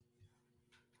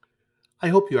I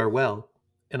hope you are well,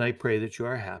 and I pray that you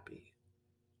are happy.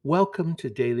 Welcome to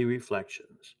Daily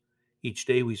Reflections. Each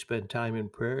day we spend time in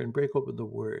prayer and break open the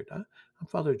Word. I'm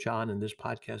Father John, and this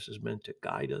podcast is meant to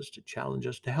guide us, to challenge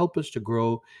us, to help us to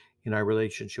grow in our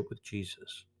relationship with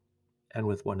Jesus and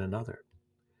with one another.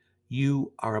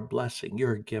 You are a blessing.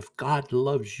 You're a gift. God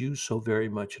loves you so very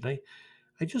much. And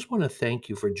I just want to thank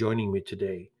you for joining me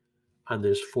today on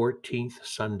this 14th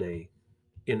Sunday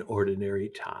in Ordinary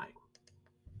Time.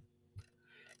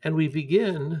 And we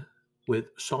begin with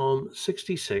Psalm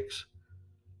 66,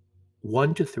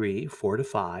 1 to 3, 4 to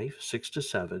 5, 6 to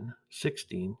 7,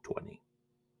 16, 20.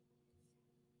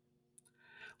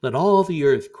 Let all the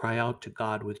earth cry out to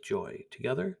God with joy.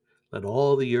 Together, let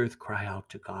all the earth cry out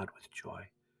to God with joy.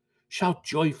 Shout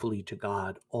joyfully to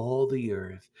God, all the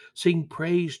earth. Sing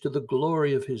praise to the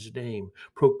glory of his name.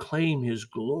 Proclaim his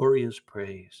glorious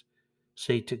praise.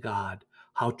 Say to God,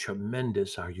 how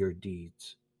tremendous are your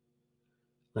deeds.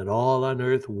 Let all on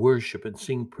earth worship and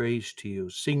sing praise to you.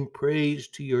 Sing praise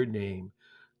to your name.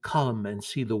 Come and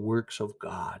see the works of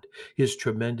God, his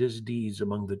tremendous deeds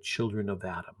among the children of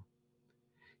Adam.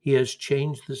 He has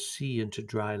changed the sea into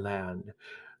dry land.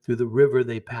 Through the river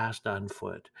they passed on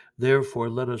foot. Therefore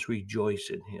let us rejoice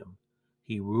in him.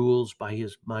 He rules by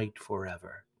his might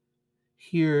forever.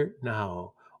 Hear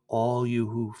now, all you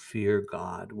who fear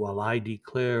God, while I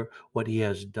declare what he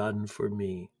has done for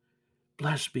me.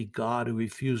 Blessed be God who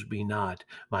refused me not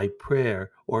my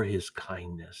prayer or his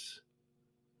kindness.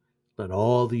 Let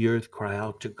all the earth cry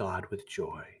out to God with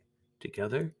joy.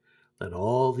 Together, let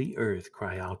all the earth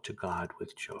cry out to God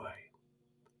with joy.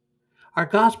 Our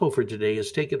gospel for today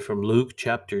is taken from Luke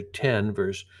chapter 10,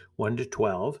 verse 1 to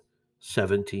 12,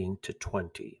 17 to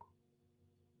 20.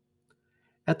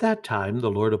 At that time, the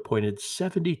Lord appointed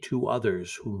 72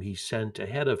 others, whom he sent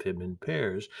ahead of him in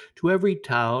pairs to every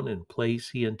town and place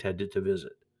he intended to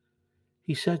visit.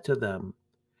 He said to them,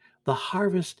 the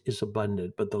harvest is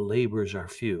abundant, but the laborers are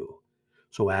few.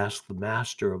 So ask the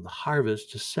master of the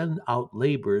harvest to send out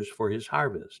laborers for his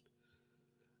harvest.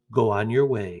 Go on your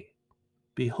way.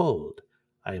 Behold,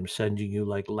 I am sending you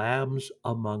like lambs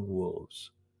among wolves.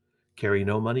 Carry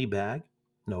no money bag,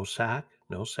 no sack,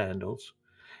 no sandals,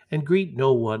 and greet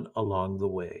no one along the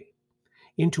way.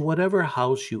 Into whatever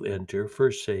house you enter,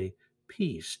 first say,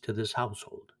 peace to this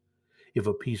household. If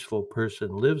a peaceful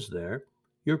person lives there,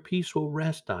 your peace will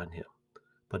rest on him.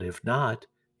 But if not,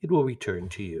 it will return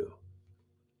to you.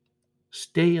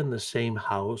 Stay in the same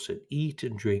house and eat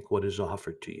and drink what is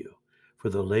offered to you, for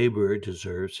the laborer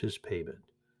deserves his payment.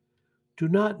 Do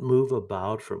not move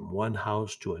about from one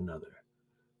house to another.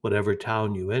 Whatever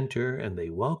town you enter and they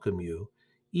welcome you,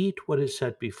 eat what is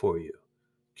set before you.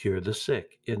 Cure the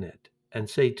sick in it, and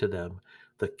say to them,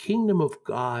 the kingdom of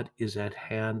God is at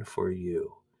hand for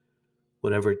you.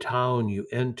 Whatever town you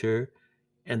enter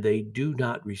and they do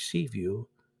not receive you,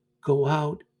 go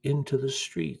out into the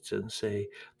streets and say,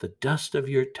 the dust of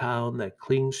your town that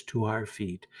clings to our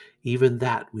feet, even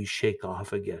that we shake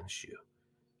off against you.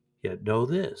 Yet know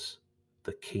this,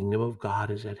 the kingdom of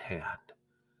God is at hand.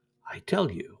 I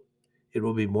tell you, it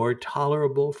will be more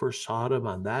tolerable for Sodom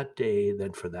on that day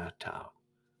than for that town.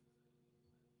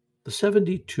 The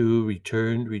 72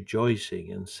 returned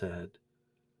rejoicing and said,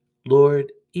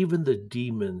 Lord, even the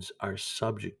demons are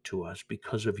subject to us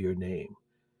because of your name.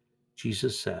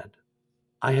 Jesus said,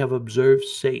 I have observed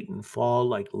Satan fall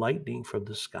like lightning from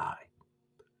the sky.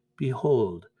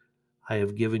 Behold, I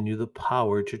have given you the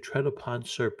power to tread upon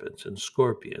serpents and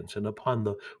scorpions and upon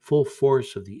the full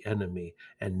force of the enemy,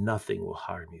 and nothing will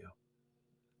harm you.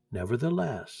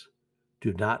 Nevertheless,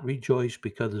 do not rejoice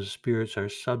because the spirits are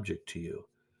subject to you,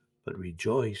 but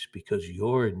rejoice because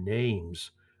your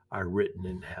names are written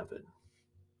in heaven.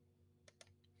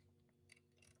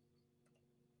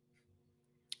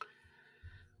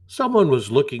 Someone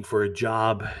was looking for a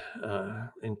job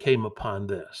and came upon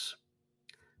this.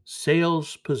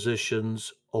 Sales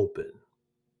positions open.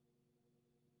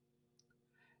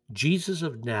 Jesus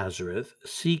of Nazareth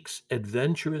seeks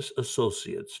adventurous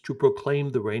associates to proclaim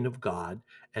the reign of God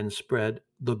and spread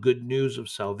the good news of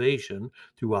salvation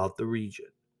throughout the region.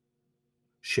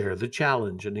 Share the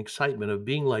challenge and excitement of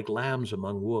being like lambs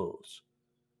among wolves.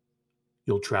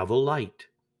 You'll travel light,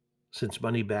 since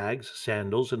money bags,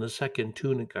 sandals, and a second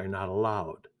tunic are not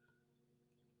allowed.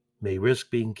 May risk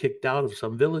being kicked out of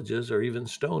some villages or even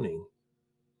stoning.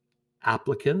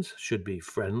 Applicants should be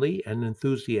friendly and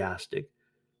enthusiastic,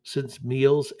 since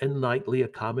meals and nightly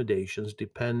accommodations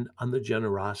depend on the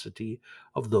generosity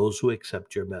of those who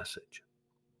accept your message.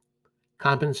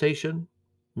 Compensation?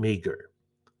 Meager.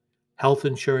 Health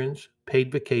insurance,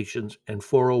 paid vacations, and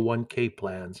 401k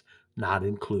plans not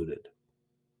included.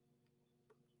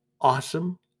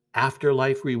 awesome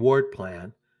afterlife reward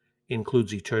plan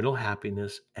includes eternal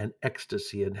happiness and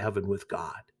ecstasy in heaven with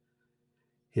God,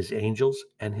 his angels,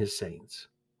 and his saints.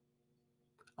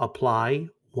 Apply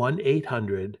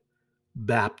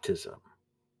 1-800-BAPTISM.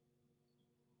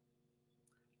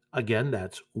 Again,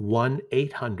 that's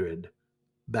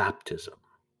 1-800-BAPTISM.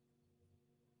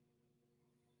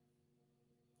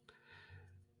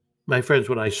 My friends,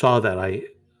 when I saw that, I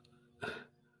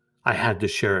had to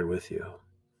share it with you.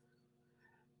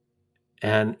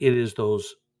 And it is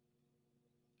those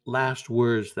last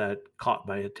words that caught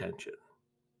my attention.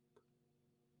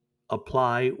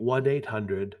 Apply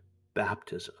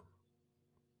 1-800-BAPTISM.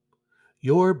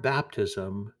 Your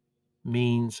baptism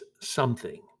means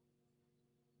something.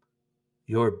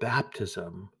 Your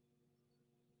baptism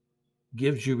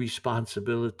gives you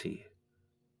responsibility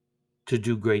to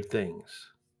do great things,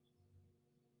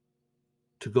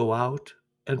 to go out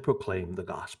and proclaim the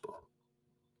gospel.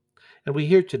 And we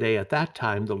hear today, at that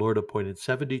time, the Lord appointed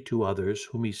 72 others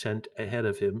whom he sent ahead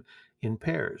of him in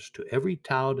pairs to every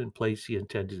town and place he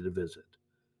intended to visit.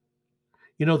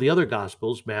 You know, the other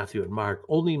Gospels, Matthew and Mark,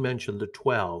 only mention the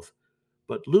 12,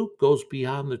 but Luke goes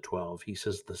beyond the 12. He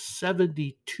says the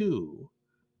 72,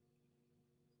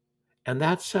 and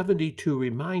that 72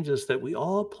 reminds us that we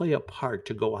all play a part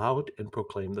to go out and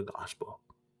proclaim the gospel.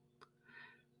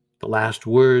 The last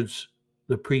words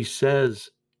the priest says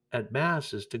at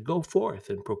Mass is to go forth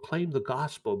and proclaim the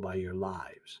gospel by your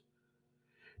lives.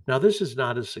 Now, this is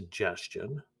not a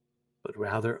suggestion, but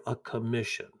rather a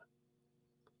commission.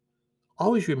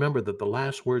 Always remember that the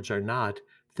last words are not,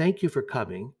 "Thank you for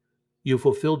coming. You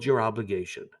fulfilled your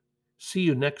obligation. See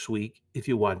you next week if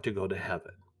you want to go to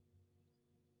heaven."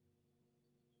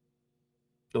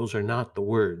 Those are not the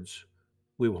words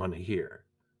we want to hear.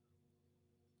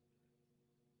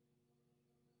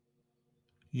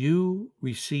 You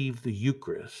receive the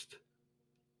Eucharist,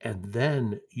 and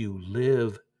then you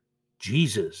live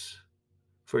Jesus,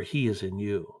 for he is in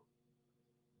you.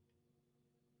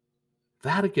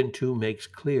 Vatican II makes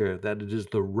clear that it is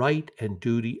the right and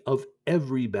duty of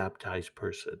every baptized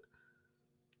person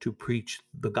to preach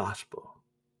the gospel.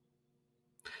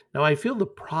 Now, I feel the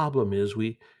problem is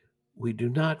we do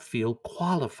not feel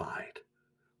qualified,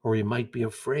 or we might be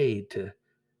afraid to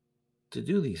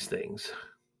do these things.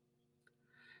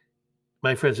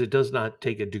 My friends, it does not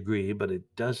take a degree, but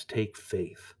it does take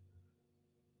faith.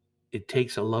 It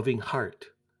takes a loving heart.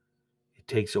 It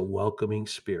takes a welcoming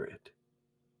spirit.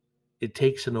 It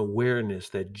takes an awareness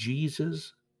that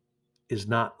Jesus is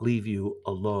not leave you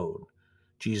alone.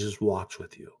 Jesus walks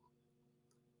with you.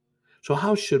 So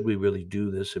how should we really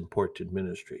do this important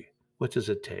ministry? What does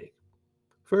it take?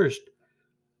 First,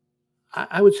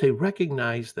 I would say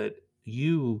recognize that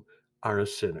you are a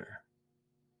sinner,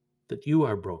 that you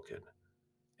are broken,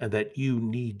 and that you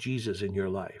need Jesus in your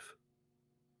life.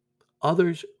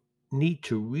 Others need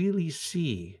to really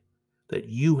see that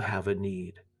you have a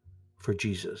need for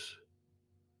Jesus.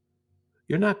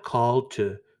 You're not called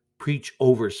to preach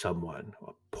over someone,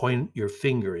 point your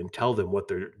finger and tell them what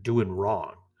they're doing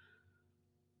wrong.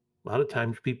 A lot of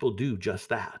times people do just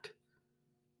that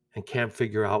and can't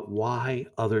figure out why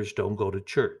others don't go to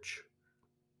church.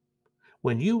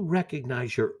 When you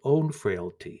recognize your own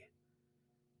frailty,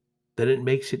 then it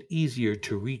makes it easier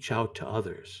to reach out to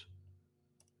others.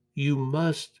 You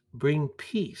must bring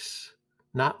peace,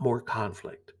 not more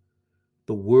conflict.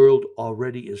 The world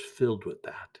already is filled with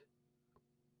that.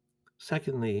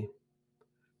 Secondly,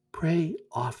 pray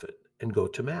often and go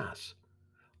to Mass.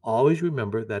 Always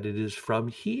remember that it is from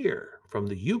here, from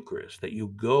the Eucharist, that you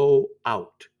go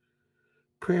out.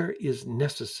 Prayer is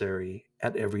necessary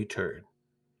at every turn.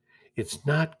 It's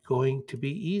not going to be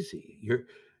easy. You're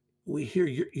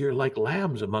like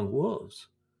lambs among wolves.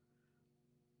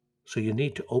 So you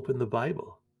need to open the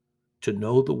Bible, to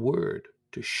know the Word,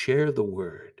 to share the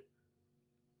Word.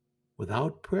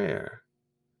 Without prayer,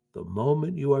 the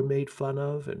moment you are made fun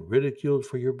of and ridiculed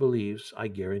for your beliefs, I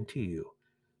guarantee you,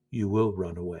 you will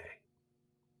run away.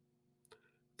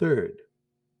 Third,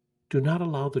 do not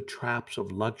allow the traps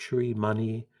of luxury,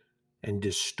 money, and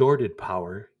distorted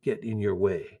power get in your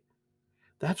way.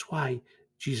 That's why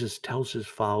Jesus tells his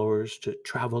followers to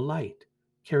travel light,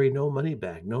 carry no money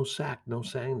bag, no sack, no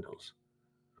sandals.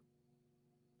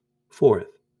 Fourth,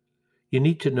 you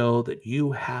need to know that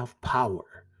you have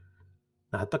power,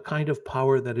 not the kind of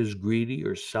power that is greedy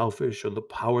or selfish or the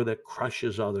power that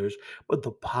crushes others, but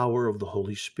the power of the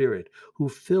Holy Spirit, who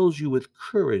fills you with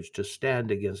courage to stand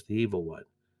against the evil one.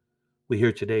 We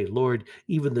hear today, "Lord,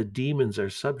 even the demons are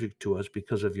subject to us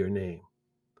because of your name."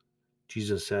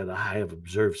 Jesus said, "I have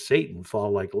observed Satan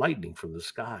fall like lightning from the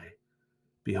sky.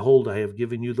 Behold, I have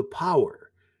given you the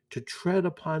power to tread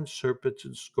upon serpents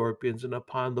and scorpions and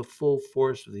upon the full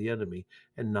force of the enemy,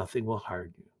 and nothing will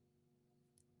harm you.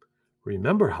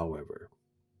 Remember, however,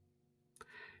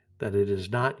 that it is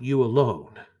not you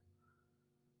alone.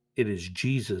 It is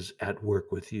Jesus at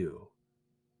work with you.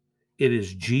 It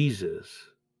is Jesus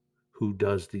who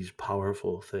does these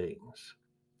powerful things.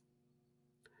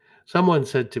 Someone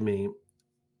said to me,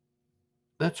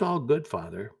 "That's all good,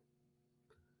 Father,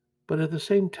 but at the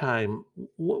same time,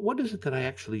 what is it that I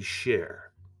actually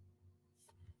share?"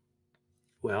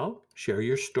 Well, share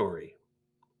your story.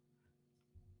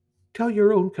 Tell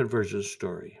your own conversion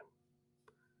story.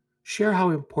 Share how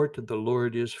important the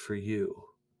Lord is for you.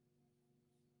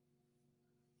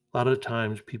 A lot of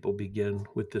times people begin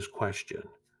with this question.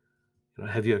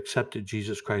 Have you accepted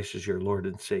Jesus Christ as your Lord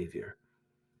and Savior?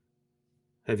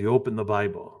 Have you opened the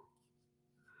Bible?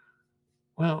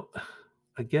 Well,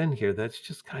 again here, that's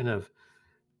just kind of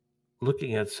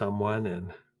looking at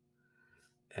someone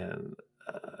and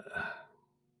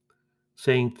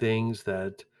saying things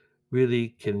that really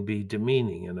can be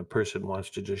demeaning, and a person wants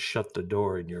to just shut the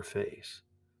door in your face.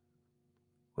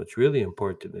 What's really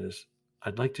important is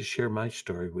I'd like to share my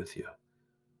story with you.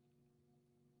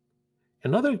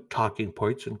 And other talking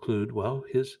points include, well,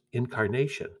 his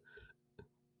incarnation.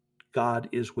 God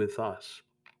is with us.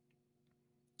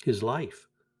 His life,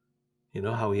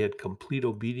 how he had complete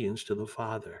obedience to the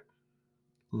Father.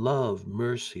 Love,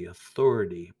 mercy,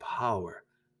 authority, power.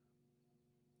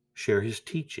 Share his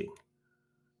teaching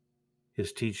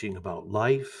about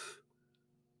life,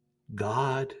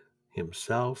 God,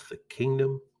 himself, the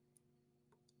kingdom,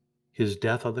 his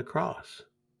death on the cross,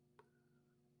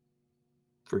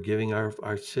 forgiving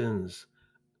our sins,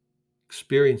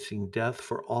 experiencing death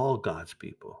for all God's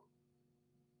people,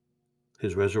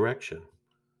 his resurrection,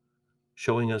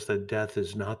 showing us that death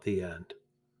is not the end,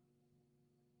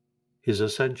 his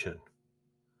ascension,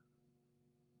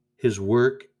 his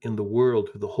work in the world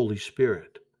through the Holy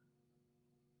Spirit,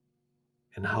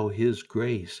 and how his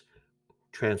grace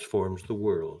transforms the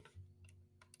world,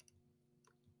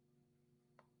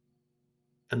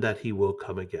 and that he will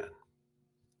come again.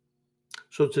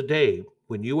 So today,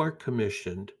 when you are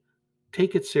commissioned,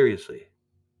 take it seriously.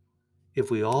 If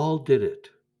we all did it,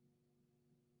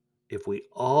 if we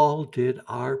all did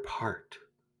our part,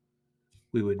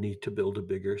 we would need to build a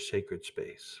bigger sacred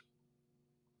space.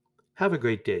 Have a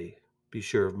great day. Be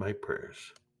sure of my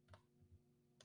prayers.